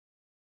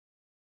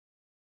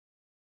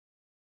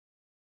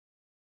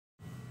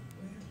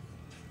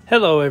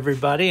Hello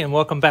everybody and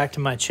welcome back to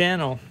my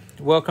channel.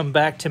 Welcome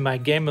back to my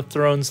Game of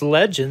Thrones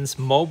Legends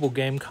mobile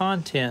game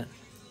content.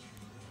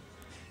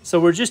 So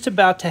we're just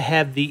about to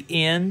have the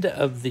end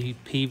of the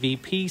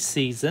PvP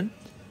season,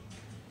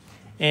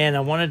 and I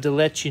wanted to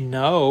let you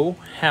know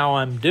how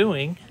I'm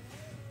doing.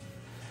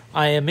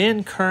 I am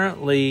in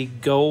currently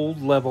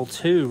gold level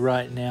 2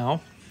 right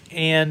now,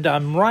 and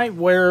I'm right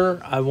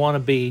where I want to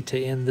be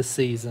to end the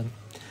season.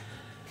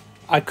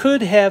 I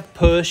could have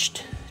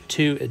pushed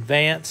to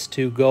advance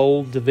to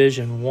gold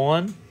division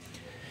 1,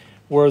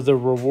 where the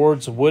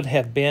rewards would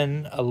have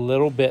been a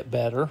little bit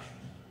better.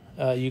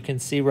 You can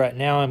see right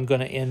now I'm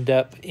going to end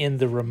up in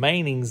the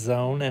remaining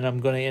zone, and I'm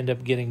going to end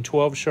up getting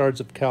 12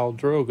 shards of Khal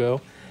Drogo.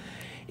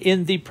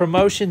 In the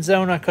promotion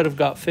zone I could have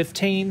got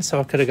 15, so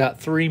I could have got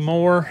 3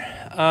 more.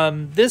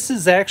 This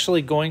is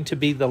actually going to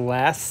be the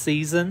last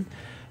season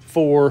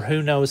for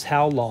who knows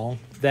how long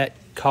that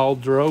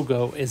Khal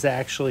Drogo is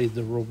actually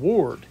the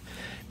reward.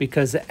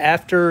 Because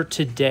after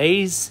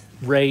today's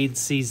raid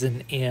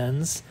season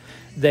ends,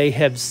 they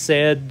have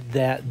said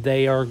that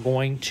they are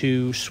going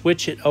to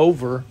switch it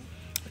over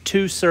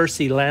to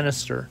Cersei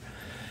Lannister.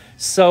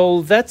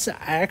 So that's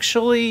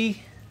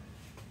actually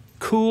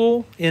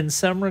cool in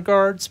some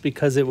regards,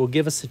 because it will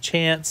give us a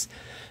chance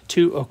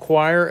to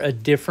acquire a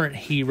different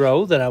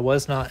hero that I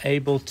was not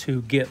able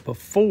to get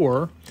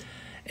before.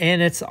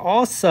 And it's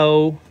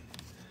also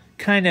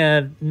kind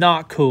of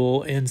not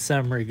cool in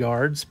some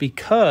regards,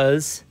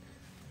 because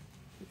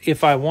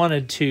if I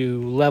wanted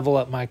to level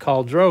up my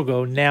Khal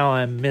Drogo, now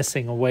I'm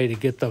missing a way to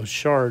get those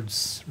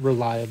shards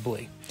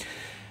reliably.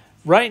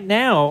 Right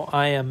now,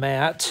 I am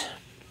at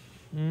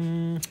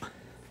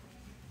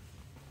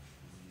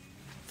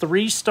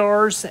 3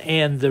 stars,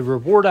 and the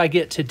reward I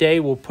get today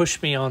will push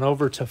me on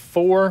over to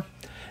 4.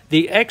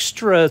 The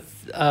extra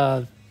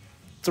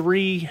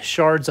 3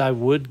 shards I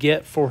would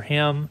get for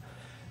him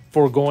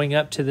for going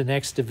up to the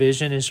next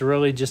division is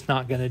really just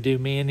not going to do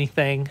me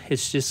anything.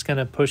 It's just going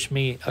to push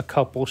me a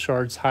couple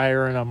shards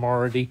higher, and I'm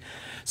already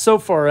so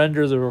far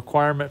under the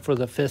requirement for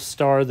the 5th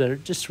star that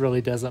it just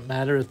really doesn't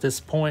matter at this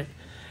point.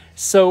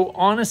 So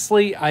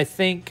honestly, I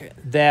think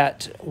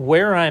that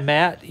where I'm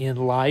at in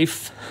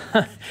life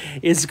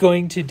is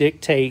going to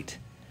dictate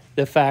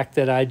the fact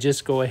that I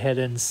just go ahead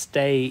and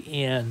stay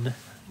in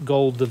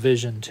Gold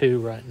Division 2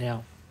 right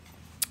now.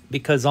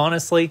 Because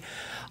honestly,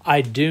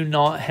 I do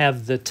not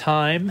have the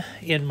time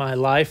in my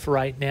life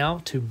right now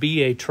to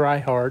be a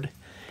tryhard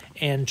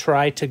and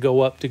try to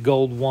go up to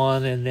Gold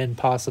 1 and then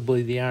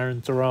possibly the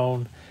Iron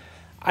Throne.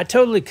 I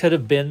totally could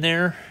have been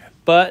there,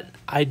 but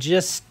I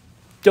just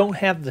don't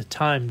have the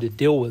time to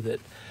deal with it.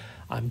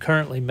 I'm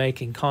currently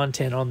making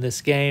content on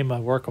this game. I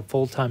work a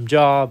full-time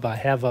job. I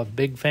have a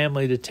big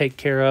family to take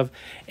care of.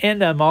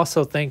 And I'm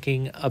also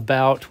thinking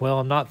about, well,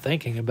 I'm not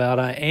thinking about,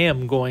 I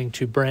am going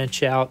to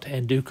branch out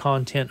and do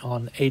content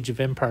on Age of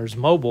Empires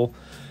Mobile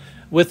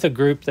with a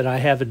group that I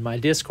have in my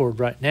Discord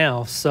right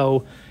now.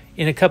 So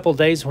in a couple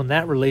days when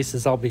that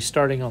releases, I'll be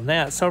starting on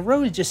that. So I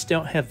really just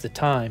don't have the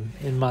time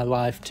in my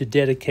life to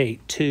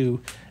dedicate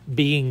to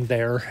being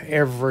there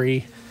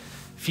every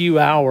few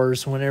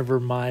hours whenever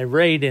my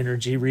raid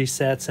energy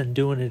resets and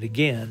doing it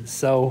again.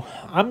 So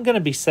I'm going to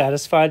be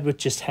satisfied with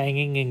just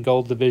hanging in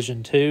Gold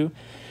Division 2,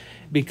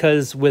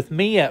 because with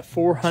me at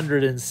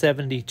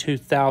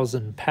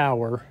 472,000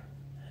 power,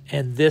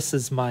 and this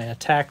is my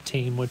attack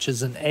team, which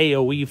is an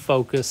AoE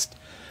focused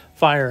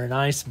fire and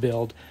ice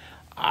build,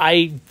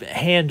 I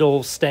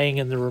handle staying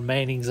in the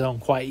remaining zone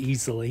quite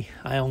easily.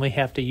 I only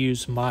have to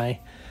use my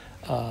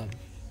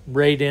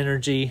raid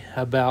energy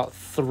about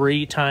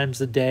 3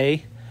 times a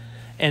day.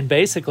 And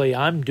basically,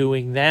 I'm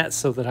doing that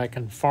so that I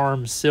can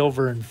farm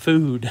silver and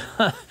food,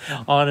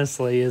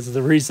 honestly, is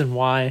the reason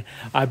why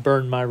I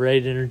burn my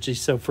raid energy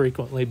so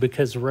frequently,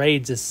 because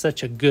raids is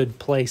such a good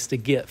place to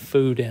get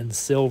food and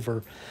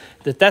silver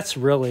that's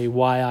really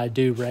why I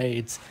do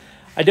raids.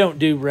 I don't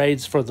do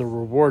raids for the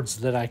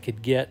rewards that I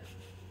could get,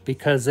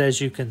 because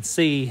as you can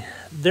see,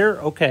 they're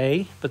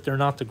okay, but they're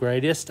not the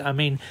greatest. I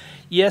mean,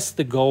 yes,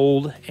 the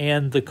gold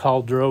and the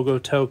Khal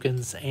Drogo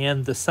tokens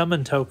and the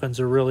summon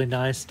tokens are really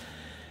nice,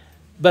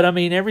 but I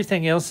mean,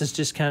 everything else is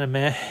just kind of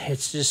meh.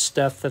 It's just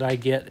stuff that I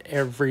get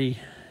every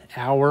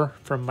hour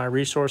from my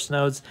resource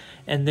nodes.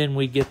 And then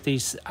we get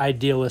these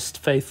Idealist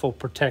Faithful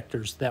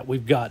Protectors that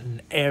we've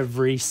gotten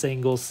every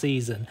single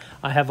season.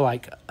 I have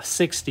like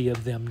 60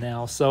 of them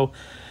now. So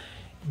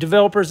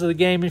developers of the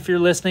game, if you're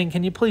listening,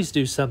 can you please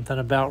do something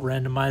about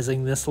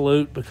randomizing this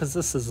loot? Because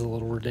this is a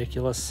little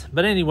ridiculous.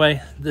 But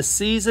anyway, the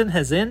season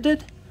has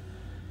ended.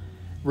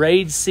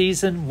 Raid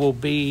season will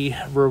be,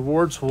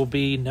 rewards will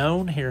be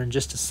known here in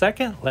just a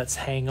second. Let's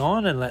hang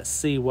on and let's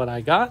see what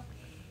I got.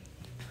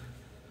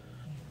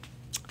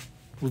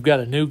 We've got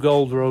a new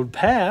Gold Road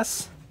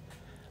Pass.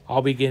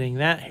 I'll be getting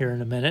that here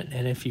in a minute.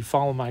 And if you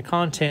follow my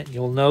content,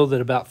 you'll know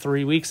that about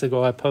 3 weeks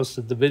ago I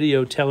posted the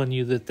video telling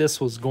you that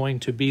this was going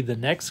to be the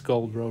next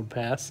Gold Road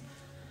Pass.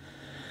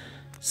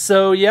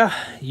 So yeah,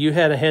 you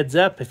had a heads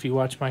up if you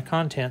watch my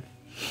content.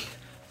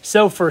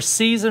 So for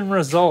season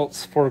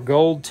results for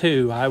Gold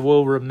 2, I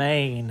will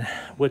remain,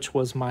 which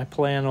was my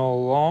plan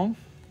all along.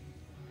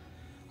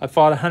 I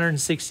fought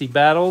 160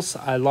 battles.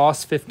 I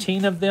lost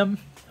 15 of them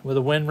with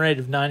a win rate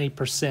of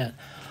 90%.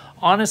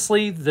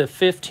 Honestly, the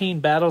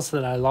 15 battles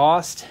that I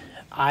lost,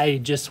 I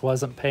just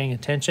wasn't paying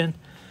attention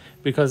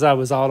because I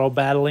was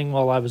auto-battling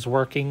while I was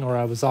working, or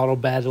I was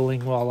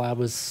auto-battling while I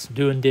was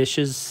doing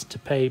dishes to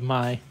pay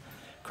my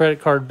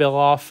credit card bill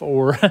off,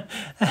 or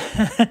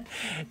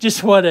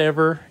just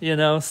whatever, you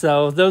know.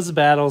 So those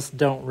battles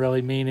don't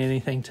really mean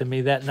anything to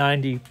me. That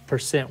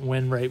 90%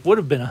 win rate would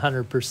have been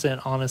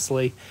 100%,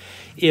 honestly,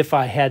 if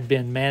I had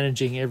been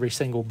managing every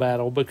single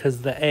battle,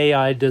 because the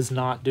AI does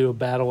not do a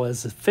battle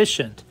as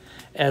efficient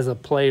as a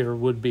player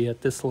would be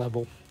at this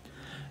level.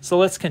 So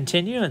let's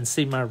continue and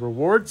see my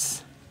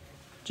rewards.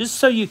 Just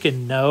so you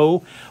can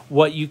know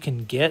what you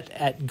can get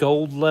at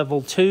Gold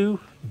level 2,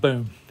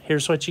 boom,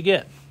 here's what you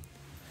get.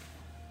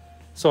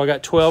 So I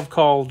got 12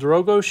 Khal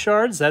Drogo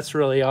shards. That's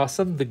really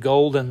awesome. The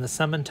gold and the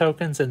summon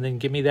tokens, and then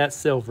give me that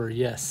silver.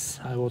 Yes,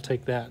 I will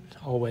take that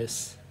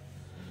always.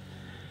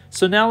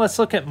 So now let's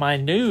look at my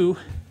new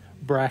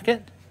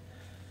bracket.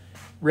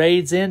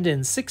 Raids end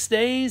in 6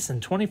 days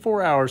and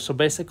 24 hours, so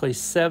basically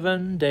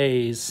 7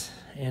 days.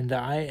 And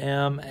I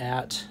am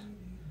at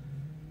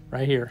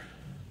right here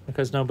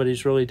because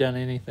nobody's really done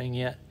anything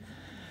yet.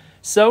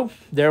 So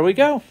there we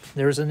go.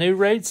 There's a new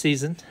raid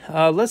season.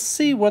 Let's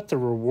see what the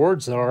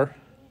rewards are.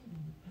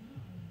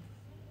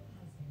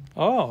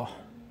 Oh,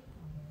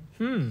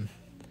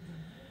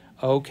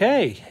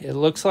 okay, it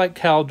looks like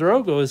Khal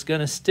Drogo is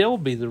going to still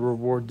be the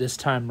reward this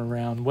time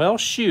around. Well,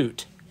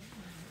 shoot.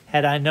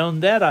 Had I known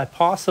that, I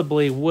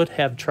possibly would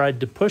have tried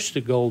to push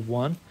the gold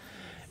one,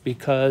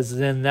 because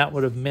then that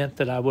would have meant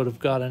that I would have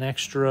got an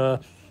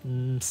extra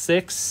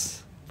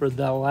 6 for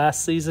the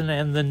last season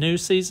and the new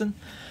season.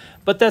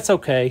 But that's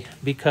okay,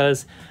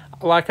 because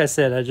like I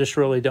said, I just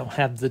really don't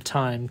have the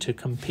time to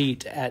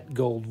compete at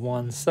Gold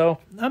 1, so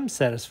I'm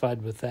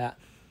satisfied with that.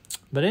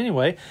 But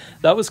anyway,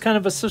 that was kind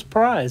of a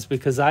surprise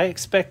because I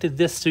expected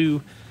this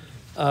to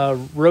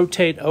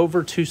rotate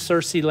over to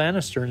Cersei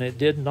Lannister, and it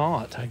did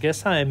not. I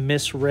guess I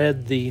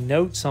misread the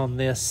notes on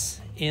this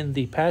in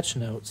the patch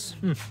notes.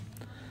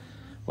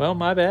 Well,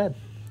 my bad.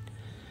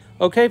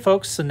 Okay,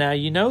 folks, so now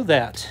you know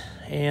that,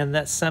 and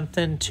that's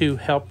something to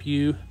help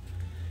you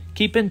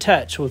keep in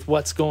touch with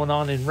what's going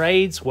on in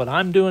raids, what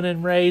I'm doing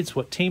in raids,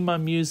 what team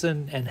I'm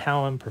using, and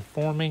how I'm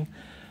performing.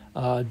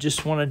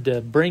 Just wanted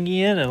to bring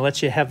you in and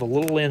let you have a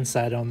little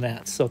insight on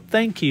that. So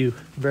thank you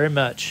very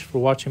much for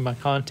watching my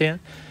content.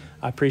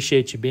 I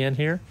appreciate you being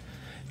here.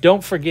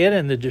 Don't forget,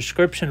 in the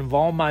description of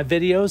all my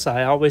videos,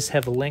 I always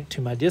have a link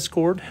to my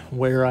Discord,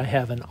 where I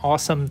have an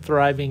awesome,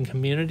 thriving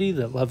community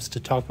that loves to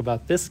talk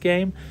about this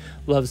game,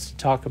 loves to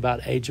talk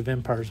about Age of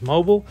Empires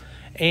Mobile,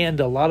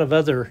 and a lot of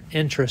other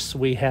interests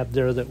we have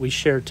there that we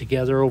share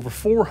together. Over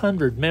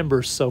 400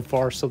 members so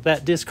far, so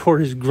that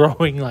Discord is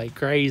growing like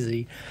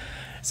crazy.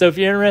 So if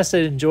you're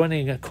interested in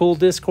joining a cool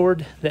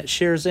Discord that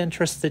shares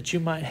interests that you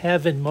might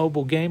have in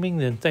mobile gaming,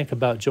 then think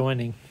about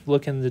joining.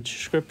 Look in the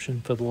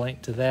description for the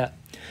link to that.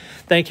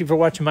 Thank you for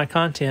watching my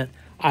content.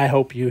 I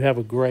hope you have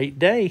a great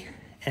day,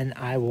 and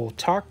I will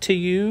talk to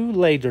you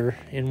later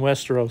in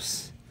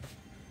Westeros.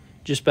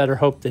 Just better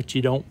hope that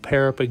you don't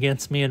pair up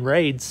against me in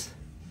raids,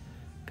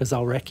 because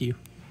I'll wreck you.